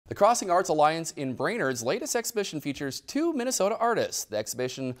The Crossing Arts Alliance in Brainerd's latest exhibition features two Minnesota artists. The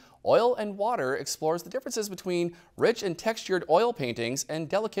exhibition Oil and Water explores the differences between rich and textured oil paintings and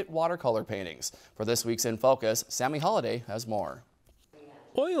delicate watercolor paintings. For this week's In Focus, Sammy Holliday has more.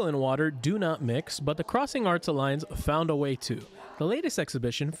 Oil and water do not mix, but the Crossing Arts Alliance found a way to. The latest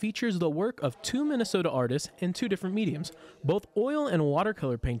exhibition features the work of two Minnesota artists in two different mediums. Both oil and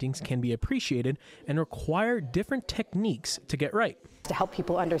watercolor paintings can be appreciated and require different techniques to get right. To help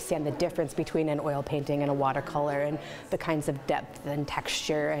people understand the difference between an oil painting and a watercolor and the kinds of depth and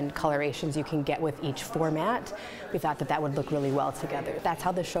texture and colorations you can get with each format, we thought that that would look really well together. That's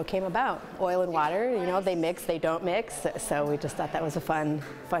how this show came about. Oil and water, you know, they mix, they don't mix, so we just thought that was a fun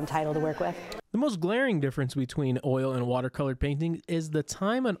title to work with. The most glaring difference between oil and watercolor painting is the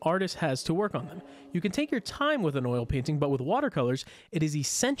time an artist has to work on them. You can take your time with an oil painting, but with watercolors, it is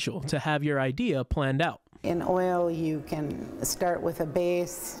essential to have your idea planned out. In oil, you can start with a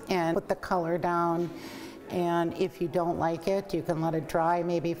base and put the color down, and if you don't like it, you can let it dry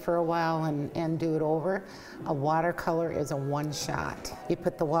maybe for a while and do it over. A watercolor is a one-shot. You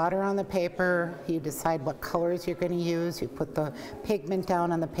put the water on the paper, you decide what colors you're going to use, you put the pigment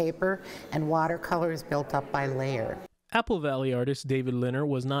down on the paper, and watercolor is built up by layer. Apple Valley artist David Linner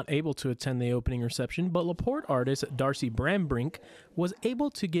was not able to attend the opening reception, but LaPorte artist Darcy Brambrink was able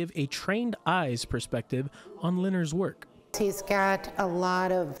to give a trained eye's perspective on Linner's work. He's got a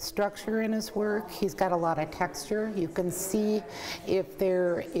lot of structure in his work. He's got a lot of texture. You can see if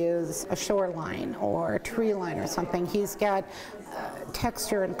there is a shoreline or a tree line or something. He's got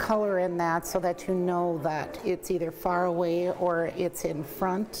texture and color in that so that you know that it's either far away or it's in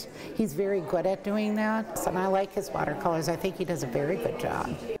front. He's very good at doing that, and I like his watercolors. I think he does a very good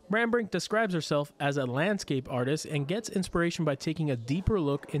job. Brambrink describes herself as a landscape artist and gets inspiration by taking a deeper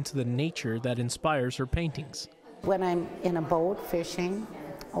look into the nature that inspires her paintings. When I'm in a boat fishing,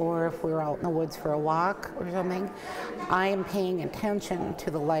 or if we're out in the woods for a walk or something, I am paying attention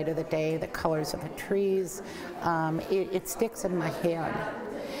to the light of the day, the colors of the trees. It sticks in my head.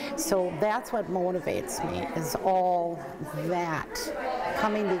 So that's what motivates me, is all that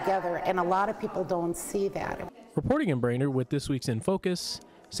coming together, and a lot of people don't see that. Reporting in Brainerd with this week's In Focus,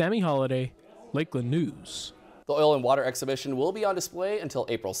 Sammy Holliday, Lakeland News. The Oil and Water exhibition will be on display until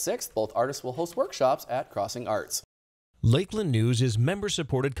April 6th. Both artists will host workshops at Crossing Arts. Lakeland News is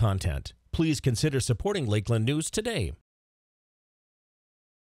member-supported content. Please consider supporting Lakeland News today.